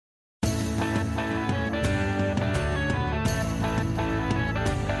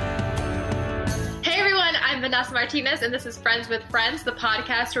Vanessa Martinez, and this is Friends with Friends, the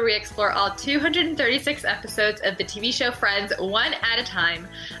podcast where we explore all 236 episodes of the TV show Friends one at a time.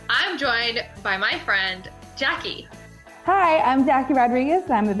 I'm joined by my friend, Jackie. Hi, I'm Jackie Rodriguez.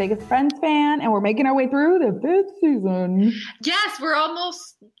 I'm the biggest Friends fan, and we're making our way through the 5th season. Yes, we're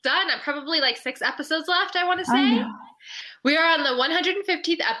almost done. Probably like 6 episodes left, I want to say. We are on the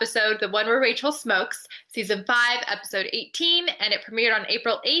 115th episode, the one where Rachel smokes, season 5, episode 18, and it premiered on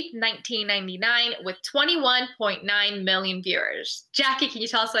April 8th, 1999, with 21.9 million viewers. Jackie, can you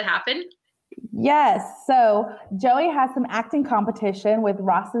tell us what happened? Yes. So Joey has some acting competition with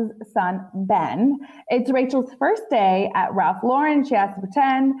Ross's son, Ben. It's Rachel's first day at Ralph Lauren. She has to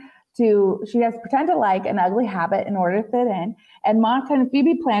pretend to like an ugly habit in order to fit in. And Monica and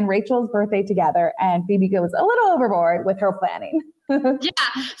Phoebe plan Rachel's birthday together, and Phoebe goes a little overboard with her planning. Yeah.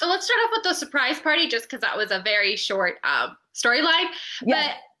 So let's start off with the surprise party, just because that was a very short storyline.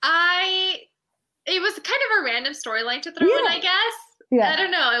 Yes. But it was kind of a random storyline to throw in, I guess. Yeah. I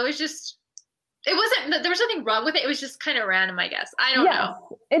don't know. It was just... there was nothing wrong with it. It was just kind of random, I guess. I don't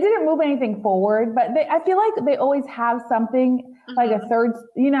know. It didn't move anything forward, but I feel like they always have something like a third,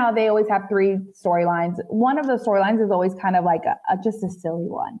 they always have 3 storylines. One of the storylines is always kind of like just a silly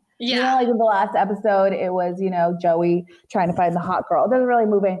one. Yeah. Like in the last episode, it was, Joey trying to find the hot girl. It doesn't really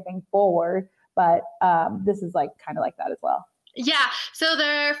move anything forward, but this is like kind of like that as well. Yeah. So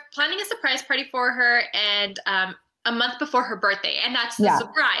they're planning a surprise party for her, and a month before her birthday. And that's the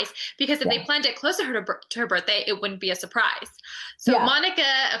surprise, because if they planned it closer to her birthday, it wouldn't be a surprise. So Monica,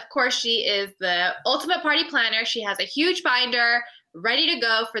 of course, she is the ultimate party planner. She has a huge binder ready to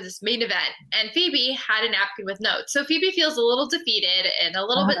go for this main event. And Phoebe had a napkin with notes. So Phoebe feels a little defeated and a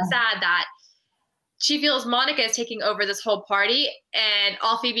little bit sad that she feels Monica is taking over this whole party, and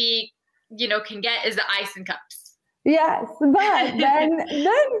all Phoebe, can get is the ice and cups. Yes, but then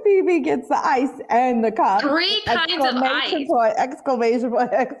Phoebe gets the ice and the cup. 3 kinds of ice. Exclamation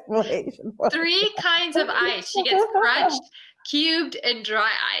point. 3 kinds of ice. She gets crushed, cubed, and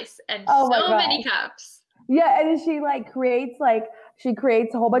dry ice, and so many cups. Yeah, and she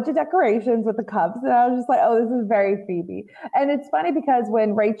creates a whole bunch of decorations with the cups, and I was just like, oh, this is very Phoebe. And it's funny because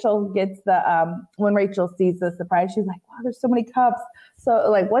when Rachel gets when Rachel sees the surprise, she's like, wow, there's so many cups.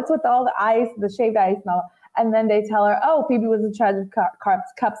 So what's with all the ice, the shaved ice and all? And then they tell her, oh, Phoebe was in charge of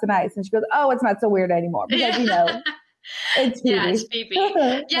cups and ice. And she goes, oh, it's not so weird anymore. Because, it's Phoebe. Yeah, it's Phoebe.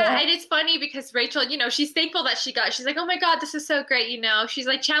 Yeah, and it's funny because Rachel, she's thankful that she's like, oh my God, this is so great. She's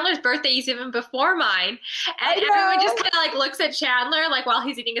like, Chandler's birthday is even before mine. And everyone just kind of looks at Chandler while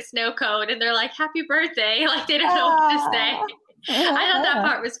he's eating a snow cone, and they're like, happy birthday. They don't know what to say. I thought that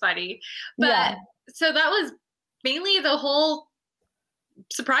part was funny. But so that was mainly the whole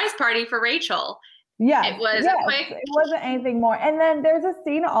surprise party for Rachel. Yeah, it was quick. It wasn't anything more. And then there's a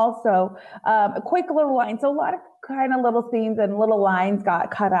scene also, a quick little line. So a lot of kind of little scenes and little lines got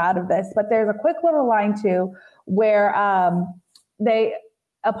cut out of this, but there's a quick little line too where they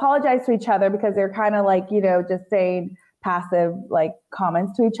apologize to each other because they're kind of just saying passive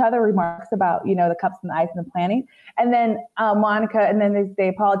comments to each other, remarks about the cups and the ice and the planning. And then Monica, and then they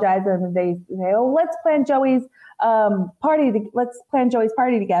apologize, and they say, oh, let's plan Joey's party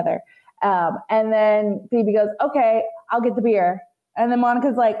together. And then Phoebe goes, okay, I'll get the beer. And then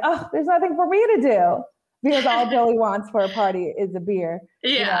Monica's like, oh, there's nothing for me to do, because all Joey wants for a party is a beer.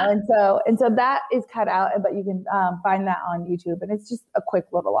 Yeah. And so that is cut out, but you can find that on YouTube. And it's just a quick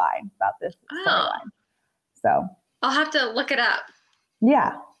little line about this storyline. So I'll have to look it up.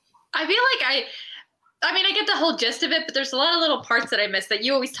 Yeah. I feel like I get the whole gist of it, but there's a lot of little parts that I missed that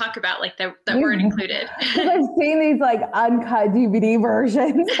you always talk about, that weren't included. I've seen these uncut DVD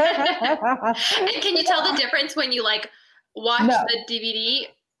versions. And can you tell the difference when you watch the DVD?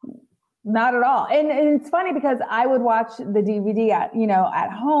 Not at all. And it's funny because I would watch the DVD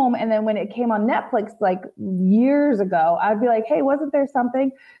at home, and then when it came on Netflix years ago, I'd be like, hey, wasn't there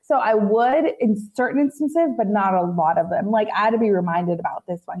something? So I would in certain instances, but not a lot of them. I had to be reminded about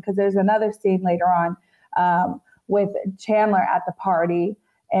this one because there's another scene later on with Chandler at the party,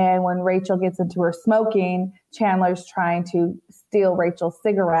 and when Rachel gets into her smoking, Chandler's trying to steal Rachel's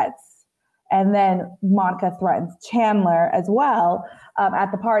cigarettes, and then Monica threatens Chandler as well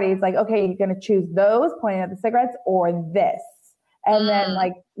at the party. It's like, okay, you're going to choose those, pointing at the cigarettes, or this. And then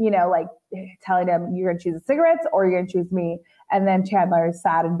telling him, you're going to choose the cigarettes or you're going to choose me. And then Chandler is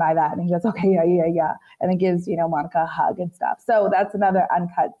saddened by that. And he goes, okay, yeah. And then gives, Monica a hug and stuff. So that's another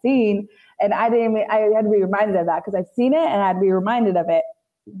uncut scene. And I had to be reminded of that because I've seen it, and I had to be reminded of it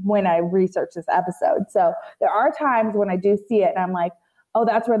when I researched this episode. So there are times when I do see it and I'm like, oh,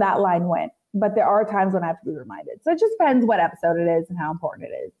 that's where that line went. But there are times when I have to be reminded. So it just depends what episode it is and how important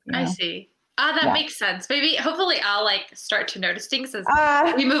it is. I see. Ah, that Yeah. makes sense. Maybe, hopefully, I'll like start to notice things as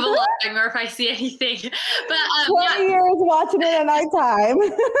we move along, or if I see anything. But 20 years watching it at nighttime.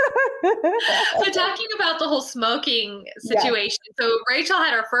 So talking about the whole smoking situation. Yes. So Rachel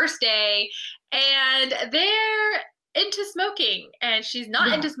had her first day, and they're into smoking, and she's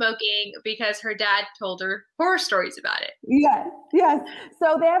not into smoking because her dad told her horror stories about it. Yes.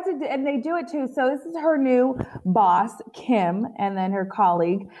 So they have to, and they do it too. So this is her new boss, Kim, and then her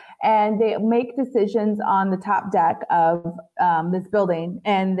colleague, and they make decisions on the top deck of this building,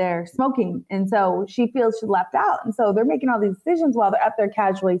 and they're smoking. And so she feels she's left out. And so they're making all these decisions while they're up there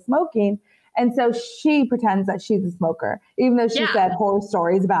casually smoking. And so she pretends that she's a smoker, even though she said horror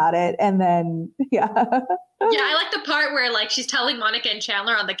stories about it. And then, I like the part where like she's telling Monica and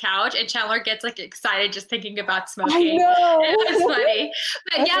Chandler on the couch, and Chandler gets like excited just thinking about smoking. I know. It was funny.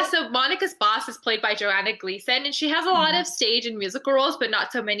 But so Monica's boss is played by Joanna Gleason, and she has a lot of stage and musical roles, but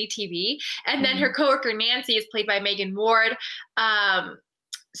not so many TV. And then her coworker Nancy is played by Megan Ward.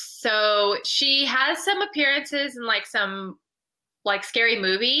 So she has some appearances in like some like scary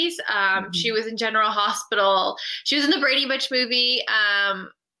movies. She was in General Hospital. She was in the Brady Bunch movie.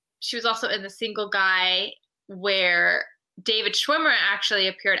 She was also in The Single Guy, where David Schwimmer actually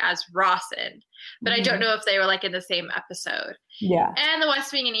appeared as Rawson, but I don't know if they were like in the same episode. Yeah. And The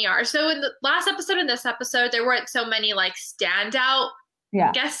West Wing and ER. So in the last episode and this episode, there weren't so many like standout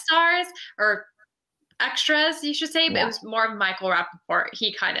guest stars or extras, you should say, but it was more of Michael Rappaport.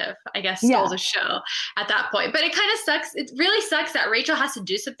 He kind of, I guess, stole the show at that point. But it kind of sucks. It really sucks that Rachel has to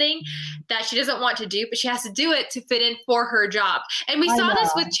do something that she doesn't want to do, but she has to do it to fit in for her job. And we saw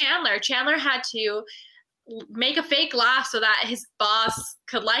this with Chandler. Chandler had to make a fake laugh so that his boss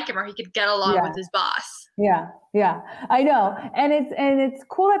could like him, or he could get along with his boss. Yeah, I know. And it's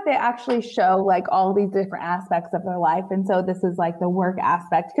cool that they actually show like all these different aspects of their life. And so this is like the work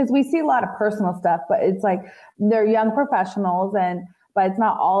aspect, because we see a lot of personal stuff, but it's like they're young professionals, but it's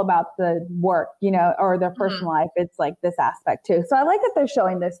not all about the work, or their personal life. It's like this aspect too. So I like that they're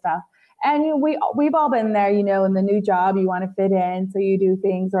showing this stuff. And we've all been there, in the new job, you want to fit in. So you do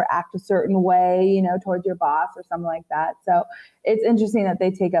things or act a certain way, towards your boss or something like that. So it's interesting that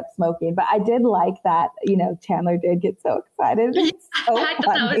they take up smoking. But I did like that, Chandler did get so excited. So I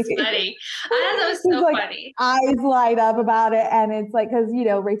thought that was funny. I thought that was so funny. Eyes light up about it. And it's like, because,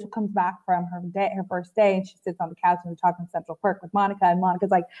 Rachel comes back from her first day, and she sits on the couch and we're talking Central Perk with Monica. And Monica's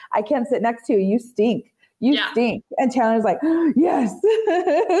like, I can't sit next to you. You stink. You stink. And Chandler's like, yes.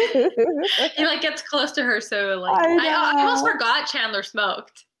 He like gets close to her. So like, I almost forgot Chandler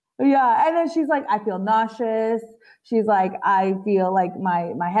smoked. Yeah. And then she's like, I feel nauseous. She's like, I feel like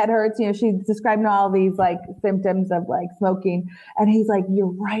my head hurts. She's describing all these like symptoms of like smoking. And he's like, you're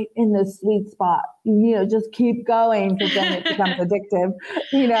right in the sweet spot. Just keep going, because then it becomes addictive,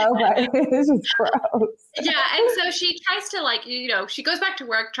 but it's just gross. Yeah. And so she tries to like, she goes back to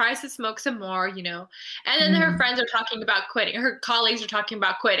work, tries to smoke some more, and then her friends are talking about quitting. Her colleagues are talking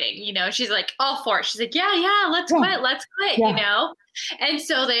about quitting, she's like all for it. She's like, yeah, let's quit, And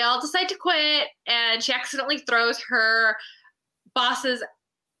so they all decide to quit, and she accidentally throws her boss's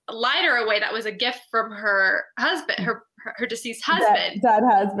lighter away. That was a gift from her husband, her deceased husband. Dead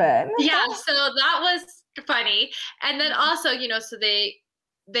husband. Yeah, so that was funny. And then also, so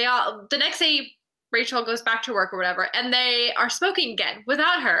they all, the next day, Rachel goes back to work or whatever, and they are smoking again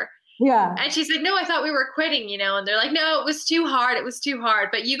without her. Yeah. And she's like, no, I thought we were quitting, and they're like, no, it was too hard. It was too hard.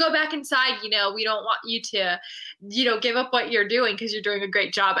 But you go back inside, we don't want you to, give up what you're doing, because you're doing a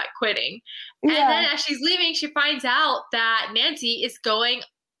great job at quitting. Yeah. And then as she's leaving, she finds out that Nancy is going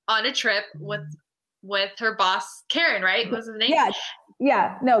on a trip with her boss, Karen, right? What was his name?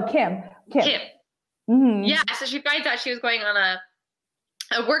 Yeah. No, Kim. Mm-hmm. Yeah. So she finds out she was going on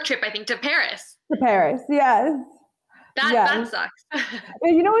a work trip, I think, to Paris. Yes. That sucks.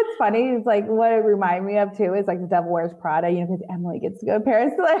 What's funny is like what it reminded me of too is like The Devil Wears Prada, because Emily gets to go to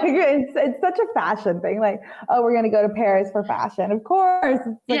Paris. Like it's such a fashion thing. Like, oh, we're gonna go to Paris for fashion. Of course,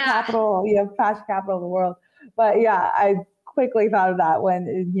 it's the capital, fashion capital of the world. But yeah, I quickly thought of that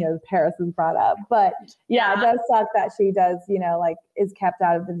when Paris was brought up. But it does suck that she does, like is kept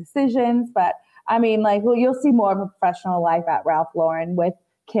out of the decisions. But I mean, like, well, you'll see more of a professional life at Ralph Lauren with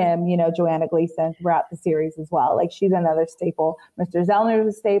Kim, Joanna Gleason throughout the series as well. Like she's another staple. Mr. Zellner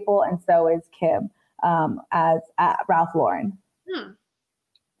is a staple, and so is Kim as at Ralph Lauren.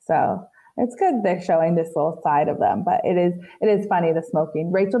 So it's good they're showing this little side of them, but it is funny, the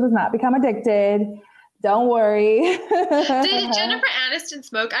smoking. Rachel does not become addicted. Don't worry. Did Jennifer Aniston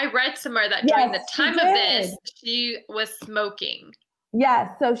smoke? I read somewhere that during the time of this, she was smoking.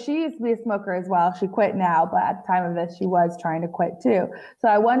 Yes. So she used to be a smoker as well. She quit now, but at the time of this, she was trying to quit too. So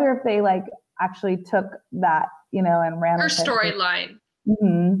I wonder if they actually took that, and ran her with it. storyline.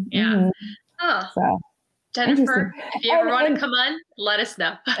 Mm-hmm, yeah. Mm-hmm. Oh. So Jennifer, if you ever want to come on, let us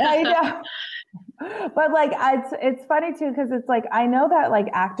know. I know. But like, it's funny too, because it's like, I know that like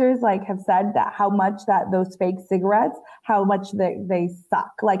actors like have said that how much that those fake cigarettes, how much they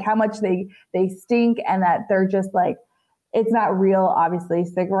suck, like how much they stink, and that they're just like, it's not real, obviously,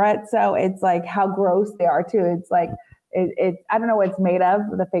 cigarettes. So it's like how gross they are too. It's like, I don't know what it's made of,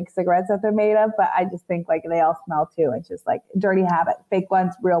 the fake cigarettes that they're made of, but I just think like they all smell too. It's just like dirty habit. Fake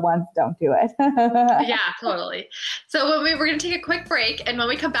ones, real ones, don't do it. Yeah, totally. So we're going to take a quick break, and when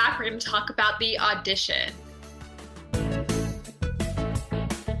we come back, we're going to talk about the audition.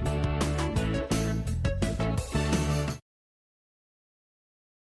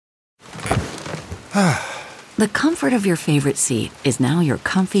 The comfort of your favorite seat is now your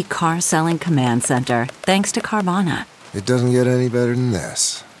comfy car selling command center, thanks to Carvana. It doesn't get any better than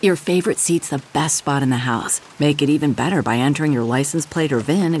this. Your favorite seat's the best spot in the house. Make it even better by entering your license plate or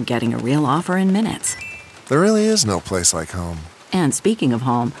VIN and getting a real offer in minutes. There really is no place like home. And speaking of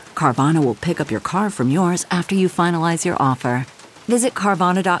home, Carvana will pick up your car from yours after you finalize your offer. Visit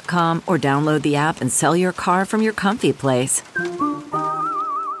Carvana.com or download the app and sell your car from your comfy place.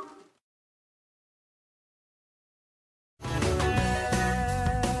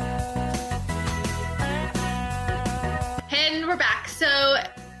 And we're back. So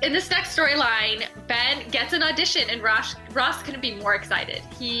in this next storyline, Ben gets an audition, and Ross couldn't be more excited.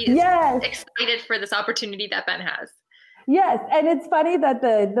 He's excited for this opportunity that Ben has. Yes, and it's funny that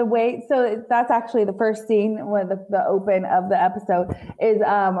the way, so that's actually the first scene when the open of the episode is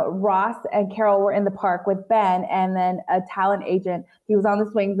Ross and Carol were in the park with Ben, and then a talent agent, he was on the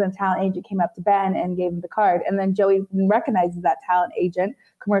swings, and a talent agent came up to Ben and gave him the card, and then Joey recognizes that talent agent,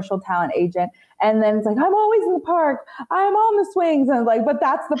 commercial talent agent, and then it's like, I'm always in the park, I'm on the swings, and I was like, but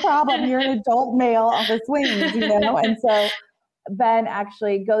that's the problem, you're an adult male on the swings, and so Ben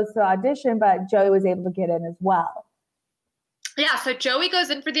actually goes to the audition, but Joey was able to get in as well. Yeah, so Joey goes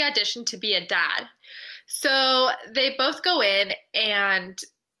in for the audition to be a dad. So they both go in and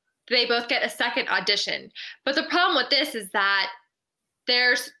they both get a second audition. But the problem with this is that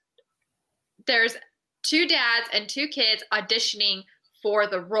there's two dads and two kids auditioning for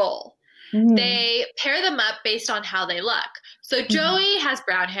the role. Mm-hmm. They pair them up based on how they look. So Joey has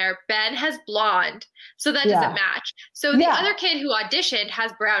brown hair, Ben has blonde, so that doesn't match. So the other kid who auditioned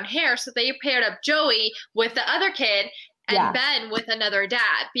has brown hair, so they paired up Joey with the other kid and Ben with another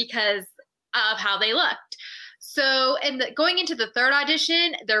dad because of how they looked. So going into the third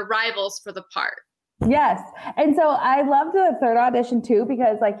audition, they're rivals for the part. Yes. And so I loved the third audition too,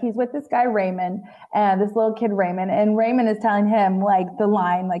 because like he's with this guy, Raymond, and this little kid, Raymond, and Raymond is telling him like the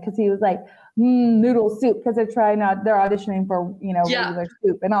line, like, cause he was like, noodle soup. Cause they're auditioning for, regular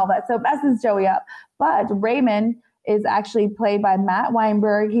soup and all that. So it messes Joey up. But Raymond is actually played by Matt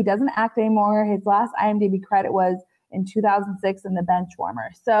Weinberg. He doesn't act anymore. His last IMDb credit was in 2006 in The Benchwarmer.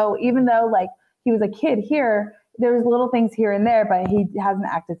 So even though like he was a kid here, there was little things here and there, but he hasn't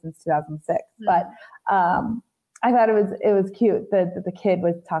acted since 2006. Mm-hmm. But I thought it was cute that the kid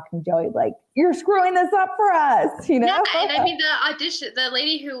was talking to Joey like, "You're screwing this up for us," Yeah, and I mean the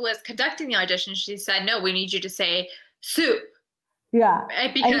lady who was conducting the audition, she said, "No, we need you to say soup." Yeah,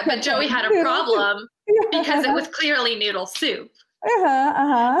 but Joey had a problem because it was clearly noodle soup. So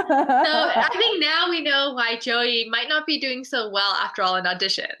I think now we know why Joey might not be doing so well after all in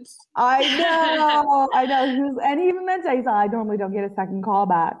auditions. I know. And he even mentioned, he's like, I normally don't get a second call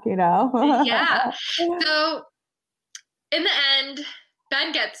back, Yeah. So in the end,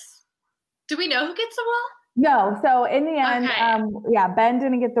 Ben do we know who gets the role? No. So in the end, Ben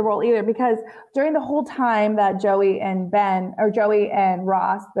didn't get the role either, because during the whole time that Joey and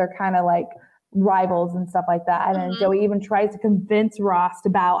Ross, they're kind of like rivals and stuff like that. And then Joey even tries to convince Ross to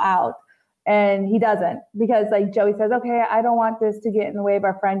bow out, and he doesn't, because like Joey says, okay, I don't want this to get in the way of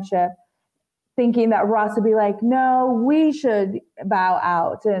our friendship, thinking that Ross would be like, no, we should bow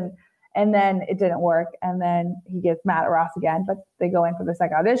out. And then it didn't work. And then he gets mad at Ross again, but they go in for the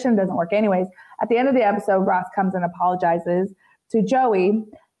second audition. Doesn't work anyways. At the end of the episode, Ross comes and apologizes to Joey.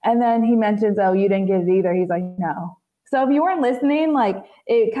 And then he mentions, oh, you didn't get it either. He's like, no. So if you weren't listening, like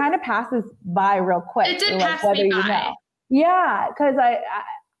it kind of passes by real quick. It did pass me by. Yeah, because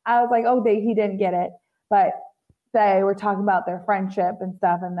I was like, oh, he didn't get it. But they were talking about their friendship and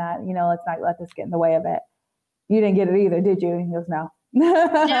stuff, and that, let's not let this get in the way of it. You didn't get it either, did you? And he goes, no.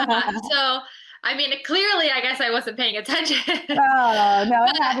 Yeah. So, I mean, clearly, I guess I wasn't paying attention. Oh, no,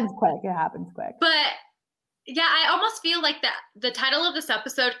 it happens quick. But yeah, I almost feel like the title of this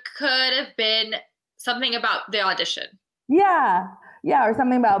episode could have been something about the audition. Yeah. Yeah, or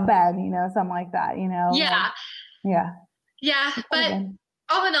something about Ben, something like that, Yeah. Like, yeah. Yeah, but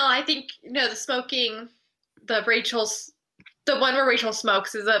all in all, I think, the smoking, the one where Rachel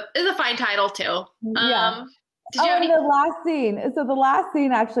smokes is a fine title too. Yeah. And the last scene. So the last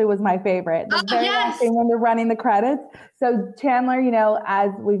scene actually was my favorite. The very last scene when they're running the credits. So Chandler,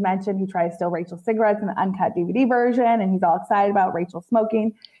 as we've mentioned, he tries to steal Rachel's cigarettes in the uncut DVD version, and he's all excited about Rachel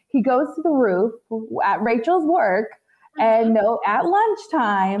smoking. He goes to the roof at Rachel's work and at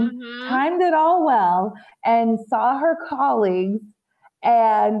lunchtime, timed it all well, and saw her colleagues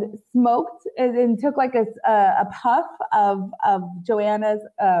and smoked and took like a puff of Joanna's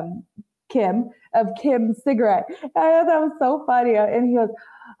Kim's cigarette. I thought that was so funny. And he goes,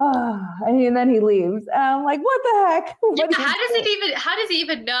 oh, and then he leaves. And I'm like, what the heck? How does he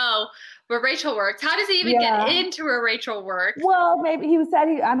even know where Rachel works? How does he even get into where Rachel works? Well, maybe he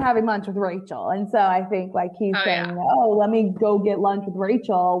said I'm having lunch with Rachel. And so I think like he's saying, let me go get lunch with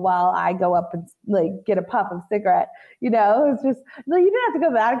Rachel while I go up and like get a puff of cigarette. It's just, you didn't have to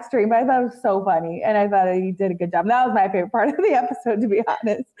go that extreme, but I thought it was so funny. And I thought he did a good job. That was my favorite part of the episode, to be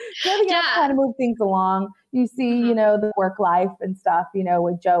honest. Nothing else kind of moved things along. You see, the work life and stuff,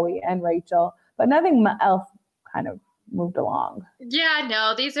 with Joey and Rachel, but nothing else kind of moved along. Yeah,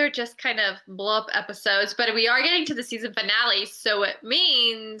 no, these are just kind of blow up episodes, but we are getting to the season finale, so it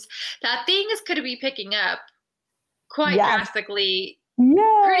means that things could be picking up quite drastically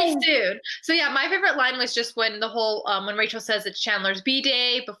pretty soon. So yeah, my favorite line was just when the whole when Rachel says it's Chandler's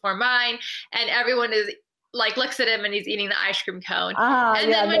B-day before mine, and everyone is like looks at him and he's eating the ice cream cone.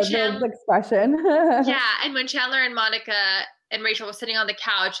 And then when the expression. And when Chandler and Monica and Rachel was sitting on the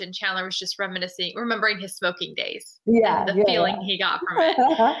couch and Chandler was just remembering his smoking days. Yeah. And the feeling he got from it.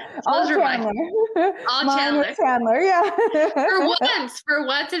 All Chandler. All Chandler. Chandler, yeah. For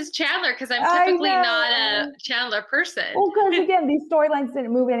once it's Chandler, because I'm typically not a Chandler person. Well, because again, these storylines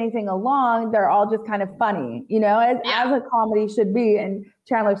didn't move anything along. They're all just kind of funny, as a comedy should be. And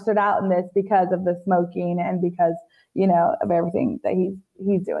Chandler stood out in this because of the smoking and because, of everything that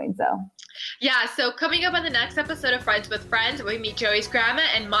he's doing. So. Yeah, so coming up on the next episode of Friends with Friends, we meet Joey's grandma,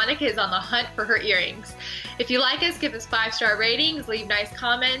 and Monica is on the hunt for her earrings. If you like us, give us 5-star ratings, leave nice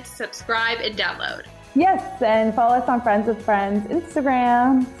comments, subscribe, and download. Yes, and follow us on Friends with Friends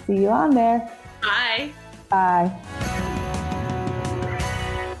Instagram. See you on there. Bye. Bye.